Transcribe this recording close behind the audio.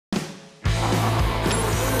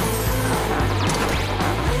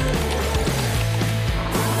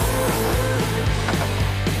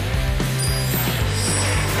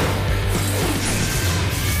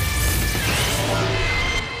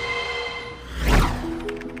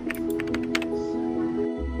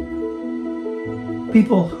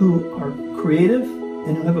People who are creative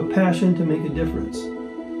and who have a passion to make a difference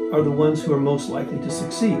are the ones who are most likely to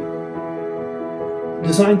succeed.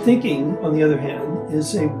 Design thinking, on the other hand,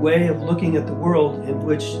 is a way of looking at the world in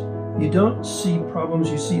which you don't see problems,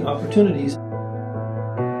 you see opportunities.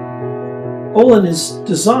 Olin is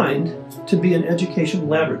designed to be an education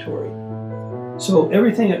laboratory. So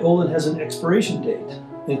everything at Olin has an expiration date,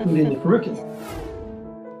 including the curriculum.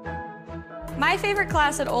 My favorite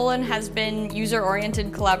class at Olin has been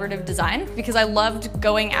user-oriented collaborative design because I loved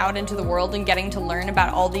going out into the world and getting to learn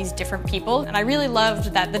about all these different people. And I really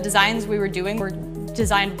loved that the designs we were doing were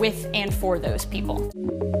designed with and for those people.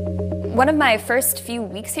 One of my first few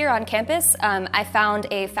weeks here on campus, I found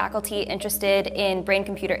a faculty interested in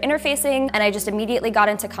brain-computer interfacing, and I just immediately got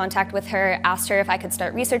into contact with her, asked her if I could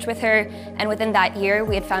start research with her, and within that year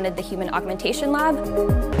we had founded the Human Augmentation Lab.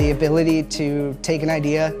 The ability to take an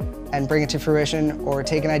idea and bring it to fruition, or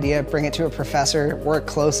take an idea, bring it to a professor, work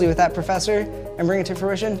closely with that professor, and bring it to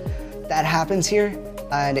fruition, that happens here,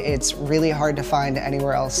 and it's really hard to find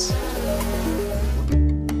anywhere else.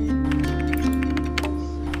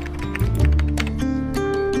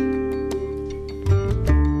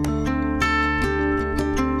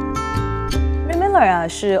 Miller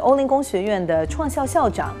是欧林工学院的创校校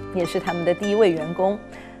长，也是他们的第一位员工。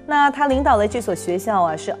那他领导了这所学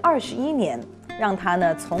校是21年，让他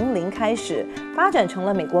呢从零开始发展成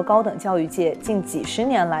了美国高等教育界近几十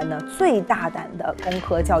年来呢最大胆的工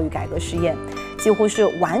科教育改革实验，几乎是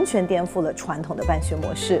完全颠覆了传统的办学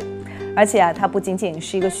模式。而且它不仅仅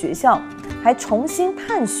是一个学校，还重新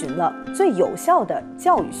探寻了最有效的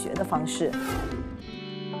教育学的方式。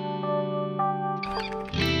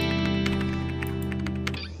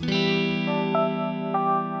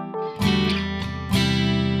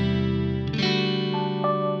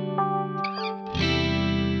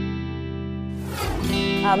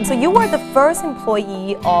So you were the first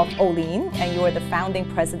employee of Olin, and you were the founding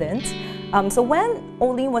president. So when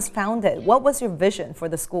Olin was founded, what was your vision for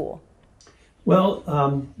the school? Well,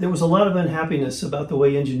 there was a lot of unhappiness about the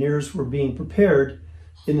way engineers were being prepared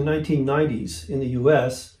in the 1990s in the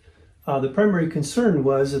US. The primary concern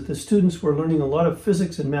was that the students were learning a lot of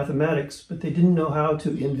physics and mathematics, but they didn't know how to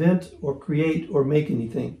invent or create or make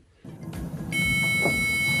anything.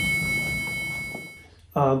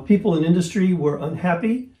 People in industry were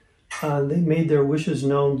unhappy. They made their wishes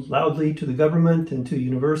known loudly to the government and to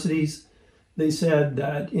universities. They said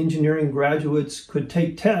that engineering graduates could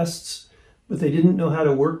take tests, but they didn't know how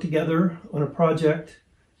to work together on a project.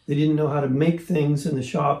 They didn't know how to make things in the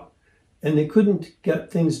shop, and they couldn't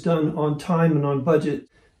get things done on time and on budget.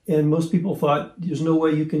 And most people thought there's no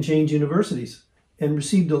way you can change universities, and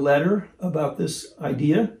received a letter about this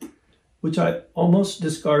idea, which I almost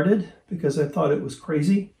discarded because I thought it was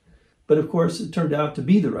crazy. But of course, it turned out to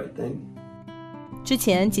be the right thing. 之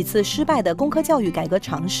前几次失败的工科教育改革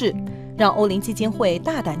尝试，让欧林基金会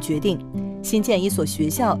大胆决定新建一所学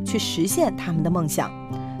校去实现他们的梦想，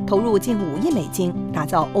投入近5亿美金打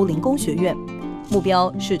造欧林工学院，目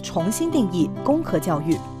标是重新定义工科教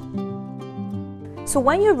育。So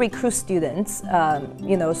when you recruit students,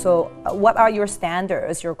 what are your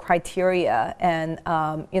standards, your criteria, and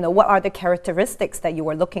what are the characteristics that you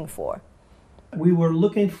were looking for? We were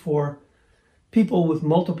looking for people with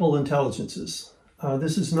multiple intelligences.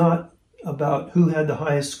 This is not about who had the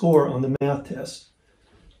highest score on the math test.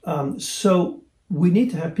 So we need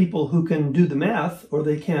to have people who can do the math or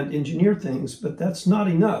they can't engineer things, but that's not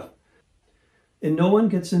enough. And no one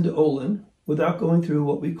gets into Olin without going through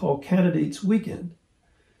what we call Candidates Weekend.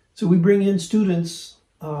 So we bring in students,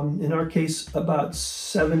 in our case about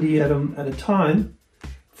 70 at a time,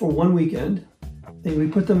 for one weekend. And we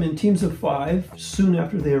put them in teams of 5 soon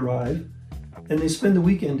after they arrive, and they spend the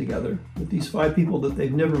weekend together with these 5 people that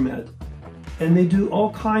they've never met. And they do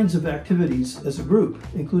all kinds of activities as a group,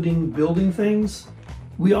 including building things.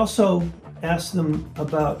 We also ask them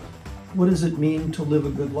about what does it mean to live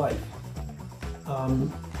a good life?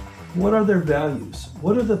 What are their values?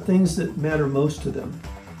 What are the things that matter most to them?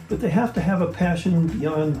 But they have to have a passion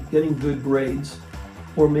beyond getting good grades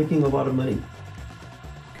or making a lot of money.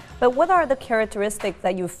 But what are the characteristics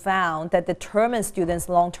that you found that determine students'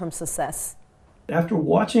 long-term success? After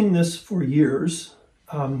watching this for years,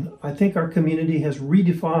 I think our community has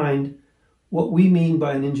redefined what we mean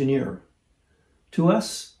by an engineer. To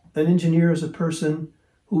us, an engineer is a person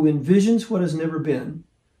who envisions what has never been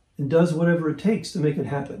and does whatever it takes to make it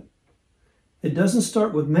happen. It doesn't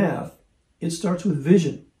start with math, it starts with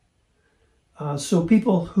vision. So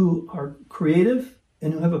people who are creative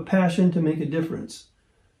and who have a passion to make a difference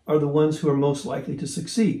are the ones who are most likely to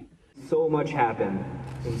succeed. So much happened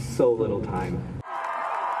in so little time.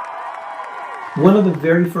 One of the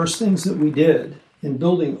very first things that we did in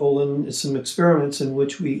building Olin is some experiments in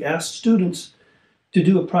which we asked students to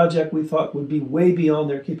do a project we thought would be way beyond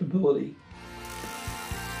their capability.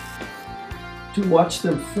 To watch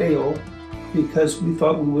them fail, because we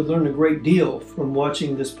thought we would learn a great deal from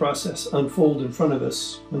watching this process unfold in front of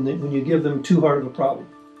us when you give them too hard of a problem.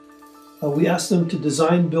 We asked them to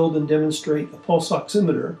design, build, and demonstrate a pulse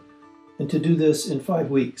oximeter, and to do this in 5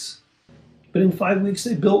 weeks. But in 5 weeks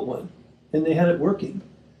they built one, and they had it working.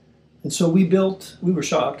 And so we were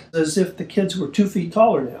shocked, as if the kids were 2 feet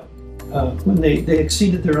taller now, when they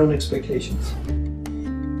exceeded their own expectations.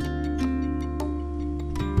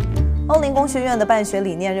 欧林工学院的办学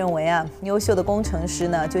理念认为啊，优秀的工程师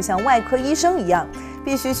呢，就像外科医生一样，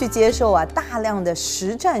必须去接受大量的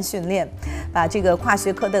实战训练，把这个跨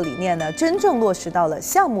学科的理念呢，真正落实到了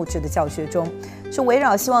项目制的教学中，是围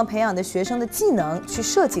绕希望培养的学生的技能去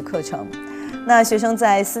设计课程。那学生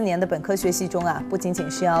在4年的本科学习中啊，不仅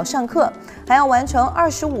仅是要上课，还要完成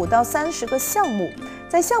25到30个项目。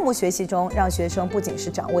在项目学习中，让学生不仅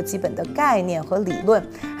是掌握基本的概念和理论，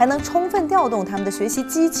还能充分调动他们的学习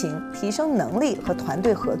激情，提升能力和团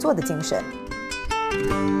队合作的精神。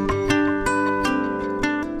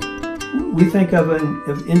We think of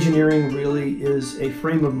engineering really is a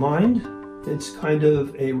frame of mind. It's kind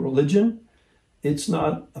of a religion. It's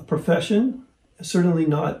not a profession, certainly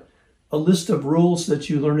not a list of rules that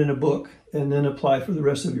you learn in a book and then apply for the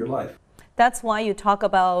rest of your life. That's why you talk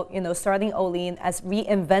about, starting Olin as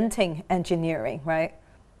reinventing engineering, right?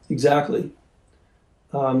 Exactly.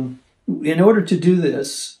 In order to do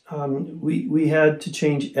this, we had to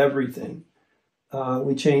change everything.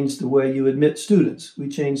 We changed the way you admit students. We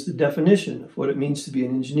changed the definition of what it means to be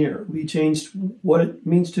an engineer. We changed what it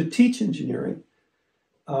means to teach engineering.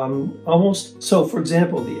 So, for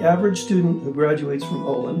example, the average student who graduates from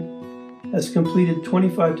Olin has completed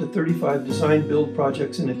 25 to 35 design-build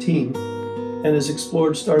projects in a team and has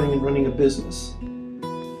explored starting and running a business.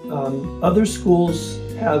 Other schools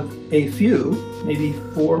have a few, maybe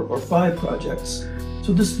 4 or 5 projects.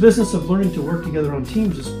 So this business of learning to work together on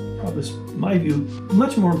teams is probably, in my view,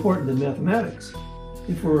 much more important than mathematics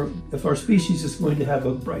if our species is going to have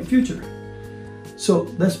a bright future. So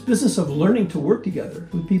this business of learning to work together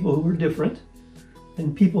with people who are different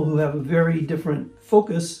and people who have a very different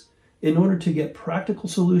focus in order to get practical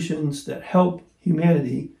solutions that help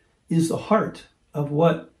humanity is the heart of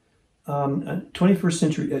what 21st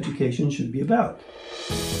century education should be about.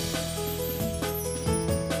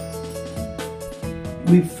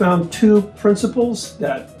 We've found 2 principles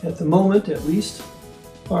that, at the moment at least,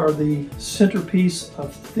 are the centerpiece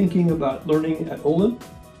of thinking about learning at Olin.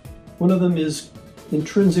 One of them is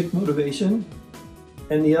intrinsic motivation,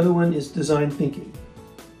 and the other one is design thinking.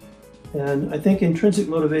 And I think intrinsic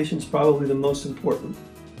motivation is probably the most important.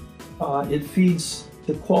 It feeds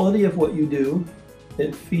the quality of what you do.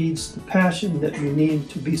 It feeds the passion that you need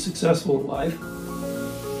to be successful in life.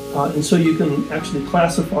 And so you can actually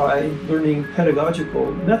classify learning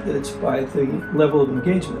pedagogical methods by the level of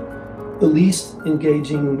engagement. The least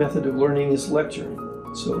engaging method of learning is lecturing.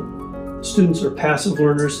 So students are passive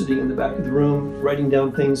learners sitting in the back of the room, writing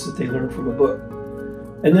down things that they learned from a book.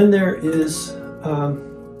 And then there is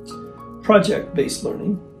project-based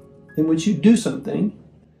learning, in which you do something.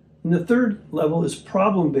 And the third level is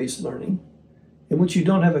problem-based learning, in which you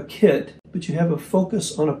don't have a kit, but you have a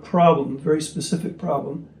focus on a problem, a very specific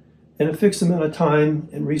problem, and a fixed amount of time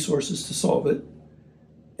and resources to solve it.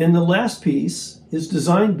 And the last piece is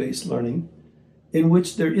design-based learning, in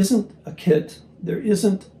which there isn't a kit, there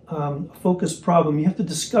isn't a focused problem. You have to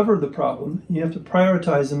discover the problem, and you have to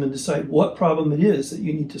prioritize them and decide what problem it is that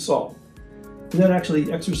you need to solve. And that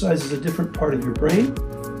actually exercises a different part of your brain.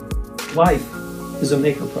 Life is a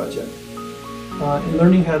maker project. And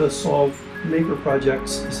learning how to solve maker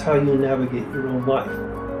projects is how you'll navigate your own life.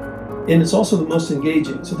 And it's also the most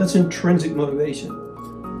engaging, so that's intrinsic motivation.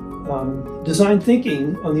 Design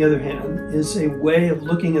thinking, on the other hand, is a way of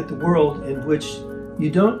looking at the world in which you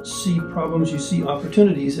don't see problems, you see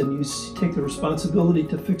opportunities, and you take the responsibility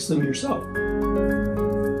to fix them yourself.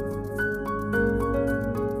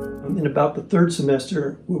 In about the 3rd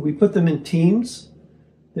semester, where we put them in teams,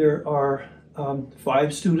 there are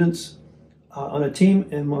 5 students on a team,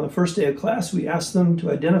 and on the first day of class, we ask them to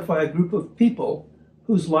identify a group of people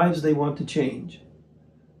whose lives they want to change.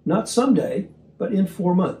 Not someday, but in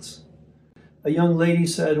 4 months. A young lady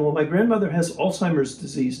said, well, my grandmother has Alzheimer's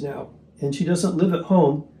disease now, and she doesn't live at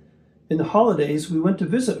home. In the holidays, we went to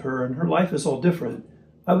visit her, and her life is all different.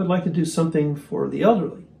 I would like to do something for the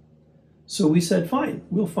elderly. So we said, fine,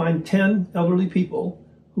 we'll find 10 elderly people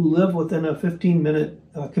who live within a 15-minute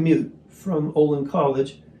commute from Olin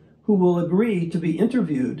College. who will agree to be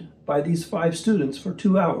interviewed by these 5 students for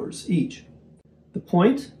 2 hours each. The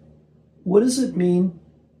point? What does it mean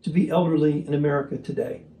to be elderly in America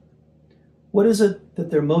today? What is it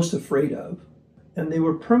that they're most afraid of? And they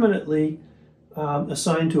were permanently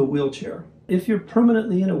assigned to a wheelchair. If you're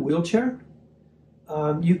permanently in a wheelchair,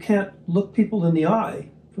 you can't look people in the eye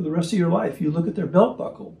for the rest of your life. You look at their belt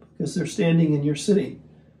buckle because they're standing and you're sitting.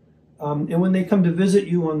 And when they come to visit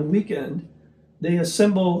you on the weekend, they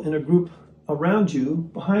assemble in a group around you,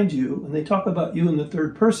 behind you, and they talk about you in the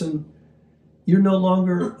third person. You're no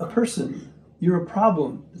longer a person. You're a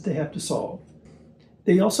problem that they have to solve.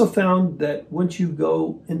 They also found that once you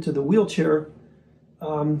go into the wheelchair,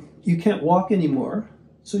 you can't walk anymore,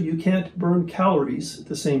 so you can't burn calories at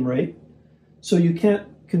the same rate, so you can't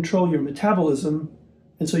control your metabolism,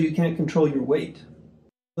 and so you can't control your weight.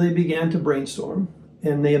 They began to brainstorm,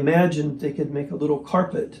 and they imagined they could make a little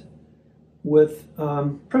carpet with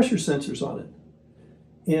pressure sensors on it.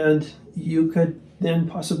 And you could then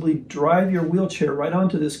possibly drive your wheelchair right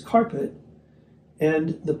onto this carpet,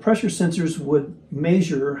 and the pressure sensors would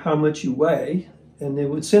measure how much you weigh, and they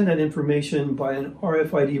would send that information by an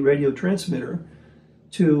RFID radio transmitter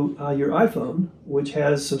to your iPhone, which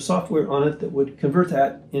has some software on it that would convert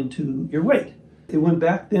that into your weight. They went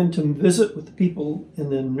back then to visit with the people in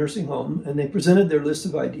the nursing home, and they presented their list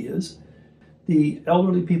of ideas. The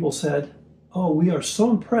elderly people said, "Oh, we are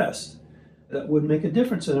so impressed. That would make a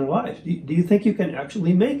difference in our life. Do you think you can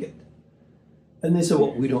actually make it?" And they said,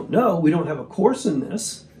 "Well, we don't know. We don't have a course in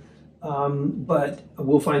this, but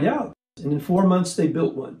we'll find out." And in 4 months, they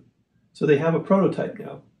built one. So they have a prototype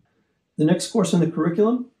now. The next course in the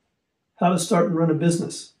curriculum, how to start and run a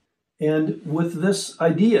business. And with this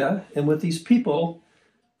idea and with these people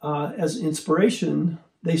as inspiration,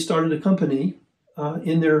 they started a company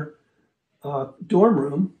in their dorm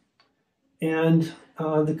room, and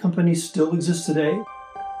the company still exists today.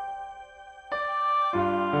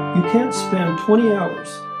 You can't spend 20 hours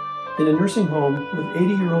in a nursing home with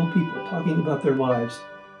 80-year-old people talking about their lives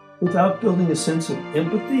without building a sense of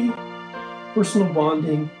empathy, personal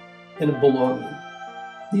bonding, and a belonging.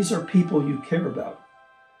 These are people you care about.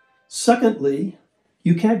 Secondly,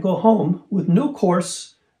 you can't go home with no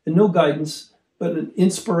course and no guidance, but an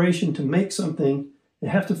inspiration to make something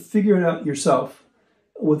and have to figure it out yourself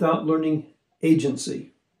without learning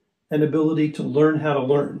agency and ability to learn how to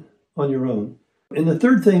learn on your own. And the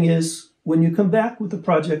third thing is, when you come back with a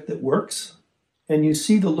project that works and you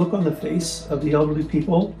see the look on the face of the elderly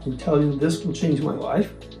people who tell you this will change my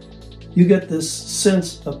life, you get this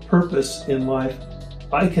sense of purpose in life.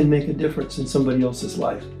 I can make a difference in somebody else's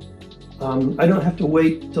life. I don't have to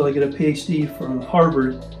wait until I get a PhD from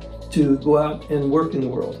Harvard to go out and work in the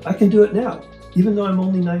world. I can do it now, even though I'm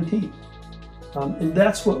only 19. And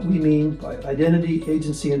that's what we mean by identity,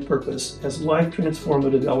 agency, and purpose as life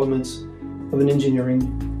transformative elements of an engineering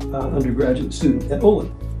undergraduate student at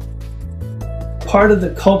Olin. Part of the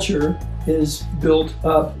culture is built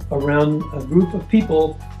up around a group of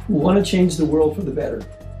people who want to change the world for the better.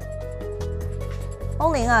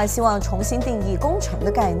 欧林希望重新定义工程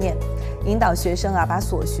的概念，引导学生把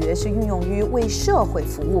所学是运用于为社会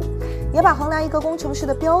服务，也把衡量一个工程师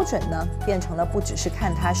的标准呢，变成了不只是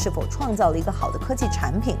看他是否创造了一个好的科技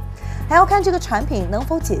产品，还要看这个产品能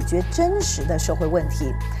否解决真实的社会问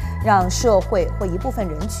题，让社会或一部分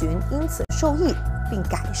人群因此受益，并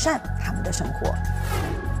改善他们的生活。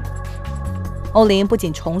欧林不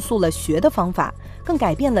仅重塑了学的方法，更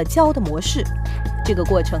改变了教的模式。这个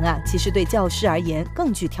过程其实对教师而言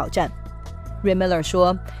更具挑战。Miller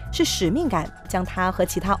说，是使命感将他和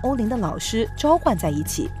其他欧林的老师召唤在一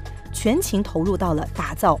起，全情投入到了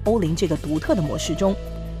打造欧林这个独特的模式中，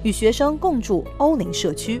与学生共筑欧林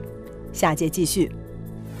社区。下节继续。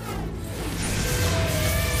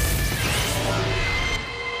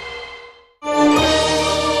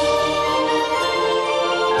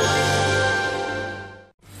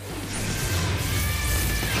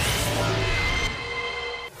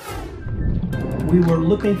We were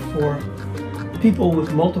looking for people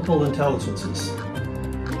with multiple intelligences.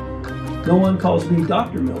 No one calls me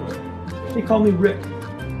Dr. Miller. They call me Rick.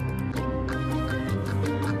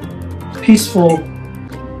 Peaceful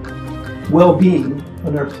well-being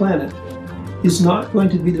on our planet is not going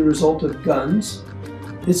to be the result of guns.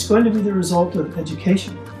 It's going to be the result of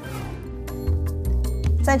education.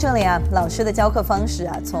 在这里老师的教课方式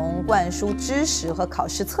从灌输知识和考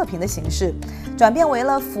试测评的形式，转变为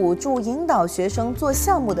了辅助引导学生做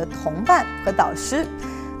项目的同伴和导师，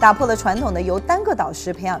打破了传统的由单个导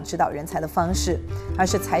师培养指导人才的方式，而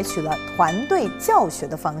是采取了团队教学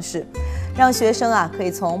的方式，让学生可以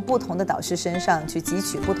从不同的导师身上去汲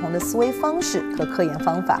取不同的思维方式和科研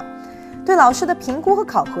方法。对老师的评估和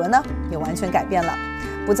考核呢，也完全改变了，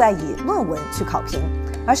不再以论文去考评，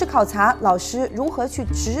而是考察老师如何去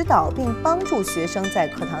指导并帮助学生在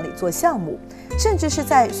课堂里做项目，甚至是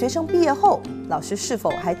在学生毕业后，老师是否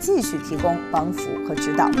还继续提供帮扶和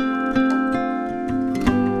指导。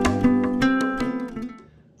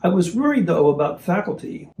I was worried, though, about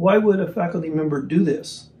faculty. Why would a faculty member do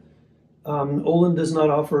this? Olin does not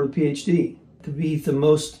offer a PhD. To be the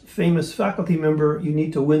most famous faculty member, you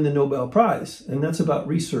need to win the Nobel Prize, and that's about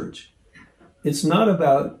research. It's not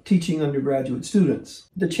about teaching undergraduate students.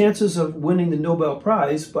 The chances of winning the Nobel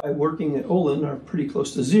Prize by working at Olin are pretty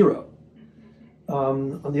close to zero.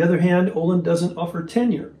 On the other hand, Olin doesn't offer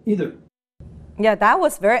tenure either. Yeah, that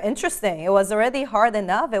was very interesting. It was already hard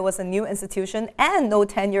enough. It was a new institution and no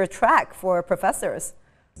tenure track for professors.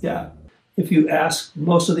 Yeah. If you ask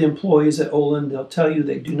most of the employees at Olin, they'll tell you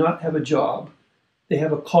they do not have a job. They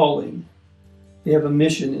have a calling. They have a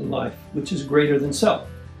mission in life, which is greater than self.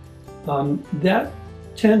 That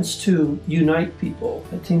tends to unite people.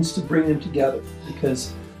 It tends to bring them together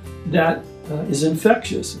because that is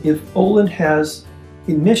infectious. If Olin has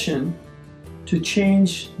a mission to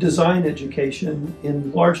change design education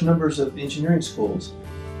in large numbers of engineering schools.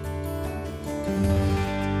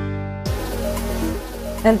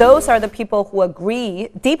 And those are the people who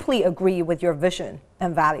deeply agree with your vision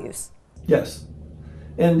and values. Yes,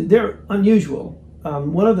 and they're unusual.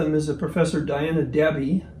 One of them is a Professor Diana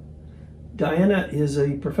Dabby. Diana is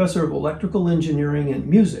a professor of electrical engineering and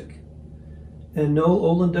music. And no,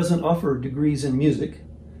 Olin doesn't offer degrees in music.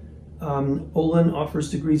 Olin offers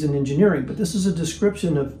degrees in engineering, but this is a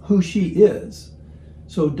description of who she is.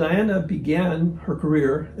 So Diana began her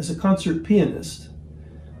career as a concert pianist.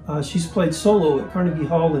 She's played solo at Carnegie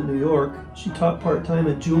Hall in New York. She taught part-time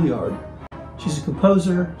at Juilliard. She's a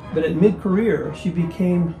composer, but at mid-career, she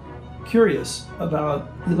became curious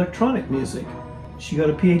about electronic music. She got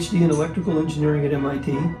a PhD in electrical engineering at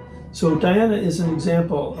MIT. So Diana is an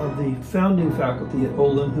example of the founding faculty at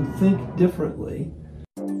Olin who think differently.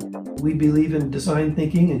 We believe in design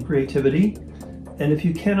thinking and creativity, and if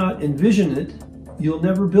you cannot envision it, you'll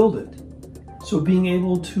never build it. So being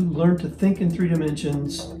able to learn to think in 3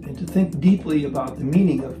 dimensions and to think deeply about the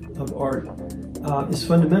meaning of art is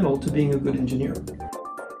fundamental to being a good engineer.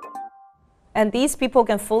 And these people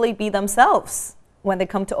can fully be themselves when they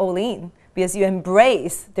come to Olin because you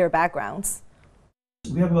embrace their backgrounds.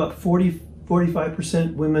 We have about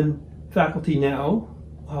 45% women faculty now,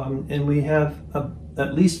 and we have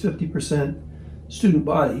at least 50% student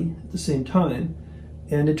body at the same time.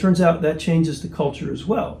 And it turns out that changes the culture as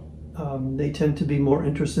well. They tend to be more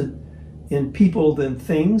interested in people than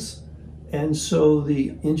things. And so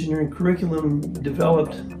the engineering curriculum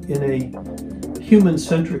developed in a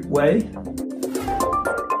human-centric way.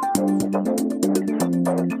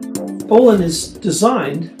 Olin is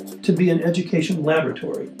designed to be an education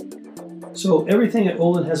laboratory. So everything at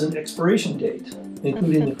Olin has an expiration date,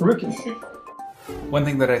 including the curriculum. One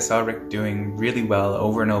thing that I saw Rick doing really well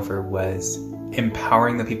over and over was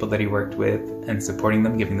empowering the people that he worked with and supporting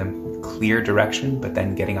them, giving them clear direction, but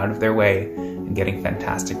then getting out of their way and getting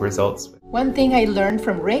fantastic results. One thing I learned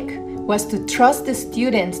from Rick was to trust the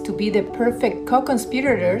students to be the perfect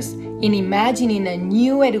co-conspirators in imagining a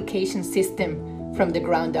new education system from the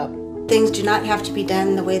ground up. Things do not have to be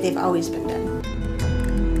done the way they've always been done.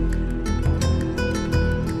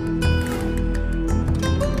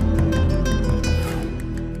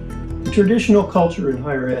 The traditional culture in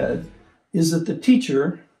higher ed is that the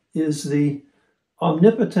teacher is the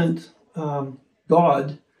omnipotent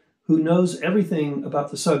God who knows everything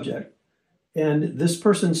about the subject. And this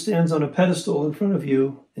person stands on a pedestal in front of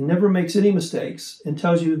you and never makes any mistakes and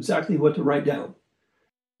tells you exactly what to write down.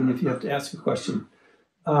 And if you have to ask a question,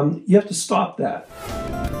 you have to stop that.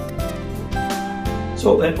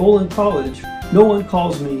 So at Olin College, no one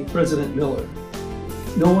calls me President Miller.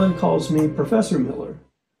 No one calls me Professor Miller.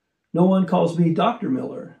 No one calls me Dr.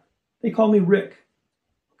 Miller. They call me Rick,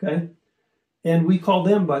 okay? And we call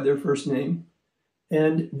them by their first name.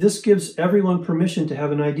 And this gives everyone permission to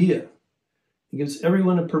have an idea. It gives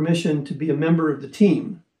everyone a permission to be a member of the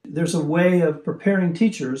team. There's a way of preparing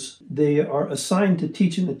teachers. They are assigned to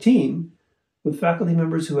teach in a team with faculty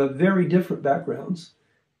members who have very different backgrounds,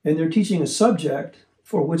 and they're teaching a subject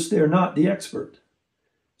for which they're not the expert.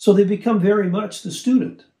 So they become very much the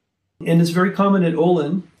student. And it's very common at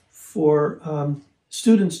Olin for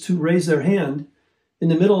students to raise their hand in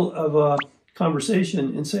the middle of a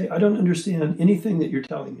conversation and say, I don't understand anything that you're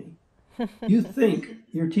telling me. You think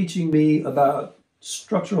you're teaching me about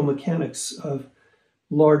structural mechanics of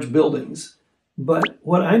large buildings, but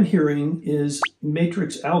what I'm hearing is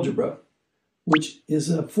matrix algebra, which is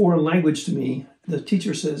a foreign language to me. The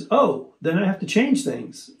teacher says, oh, then I have to change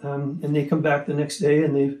things. And they come back the next day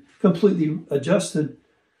and they've completely adjusted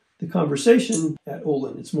the conversation at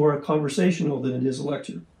Olin. It's more conversational than it is a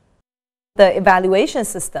lecture. The evaluation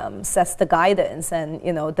system sets the guidance and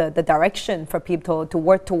the direction for people to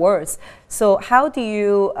work towards. So how do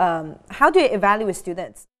you evaluate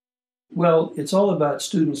students? Well, it's all about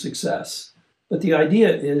student success. But the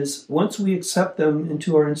idea is once we accept them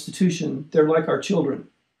into our institution, they're like our children.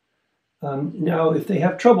 Now, if they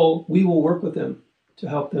have trouble, we will work with them to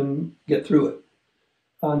help them get through it.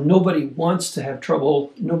 Nobody wants to have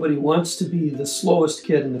trouble. Nobody wants to be the slowest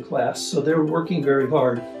kid in the class, so they're working very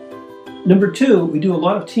hard. Number two, we do a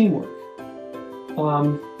lot of teamwork.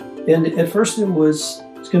 And at first there was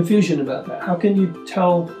confusion about that. How can you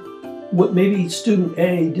tell what maybe student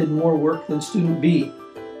A did more work than student B?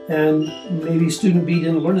 And maybe student B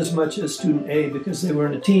didn't learn as much as student A because they were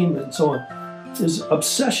in a team and so on. There's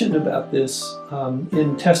obsession about this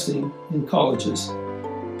in testing in colleges.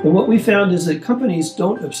 And what we found is that companies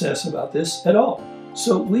don't obsess about this at all.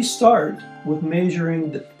 So we start with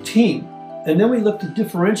measuring the team, and then we look to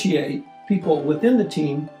differentiate people within the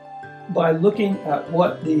team by looking at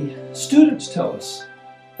what the students tell us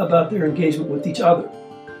about their engagement with each other.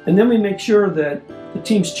 And then we make sure that the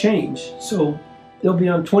teams change. So they'll be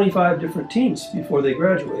on 25 different teams before they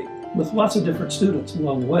graduate, with lots of different students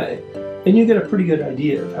along the way. And you get a pretty good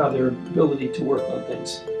idea of how their ability to work on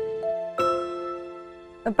things.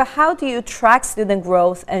 But how do you track student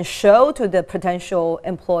growth and show to the potential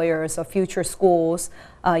employers or future schools,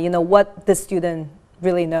 what the student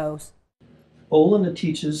really knows? Olin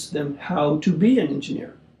teaches them how to be an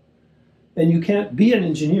engineer. And you can't be an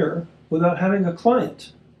engineer without having a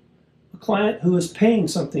client who is paying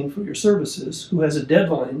something for your services, who has a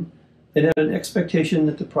deadline and an expectation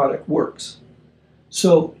that the product works.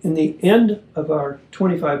 So in the end of our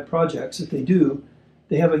 25 projects that they do,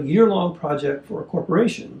 they have a year-long project for a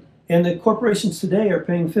corporation. And the corporations today are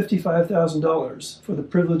paying $55,000 for the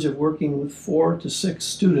privilege of working with 4 to 6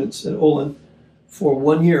 students at Olin for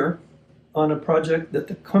 1 year on a project that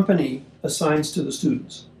the company assigns to the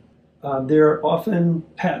students. There are often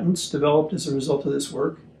patents developed as a result of this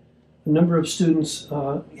work. A number of students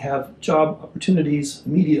have job opportunities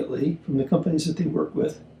immediately from the companies that they work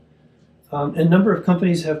with. A number of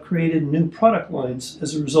companies have created new product lines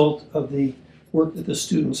as a result of the work that the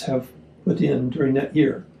students have put in during that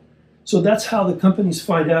year. So that's how the companies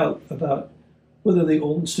find out about whether the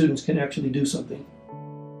Olin students can actually do something.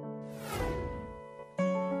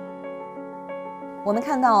 我们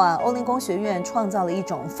看到欧林工学院创造了一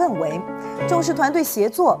种氛围，重视团队协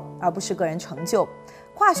作，而不是个人成就；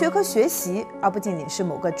跨学科学习，而不仅仅是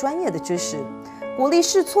某个专业的知识；鼓励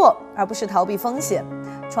试错，而不是逃避风险；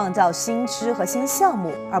创造新知和新项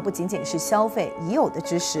目，而不仅仅是消费已有的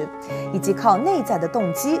知识；以及靠内在的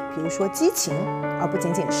动机，比如说激情，而不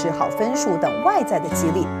仅仅是好分数等外在的激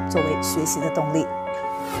励作为学习的动力。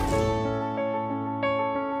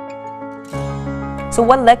So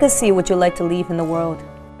what legacy would you like to leave in the world?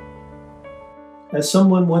 As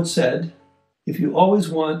someone once said, if you always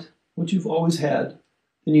want what you've always had,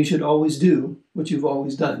 then you should always do what you've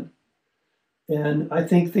always done. And I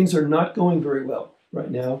think things are not going very well right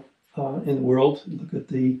now in the world. Look at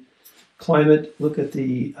the climate, look at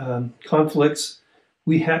the conflicts.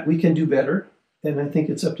 We can do better, and I think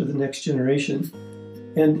it's up to the next generation.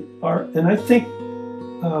 And I think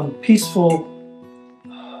peaceful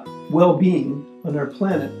well-being on our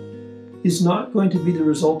planet is not going to be the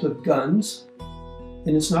result of guns,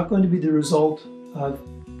 and it's not going to be the result of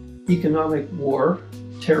economic war,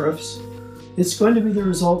 tariffs. It's going to be the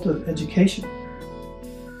result of education.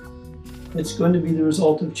 It's going to be the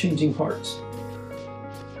result of changing hearts.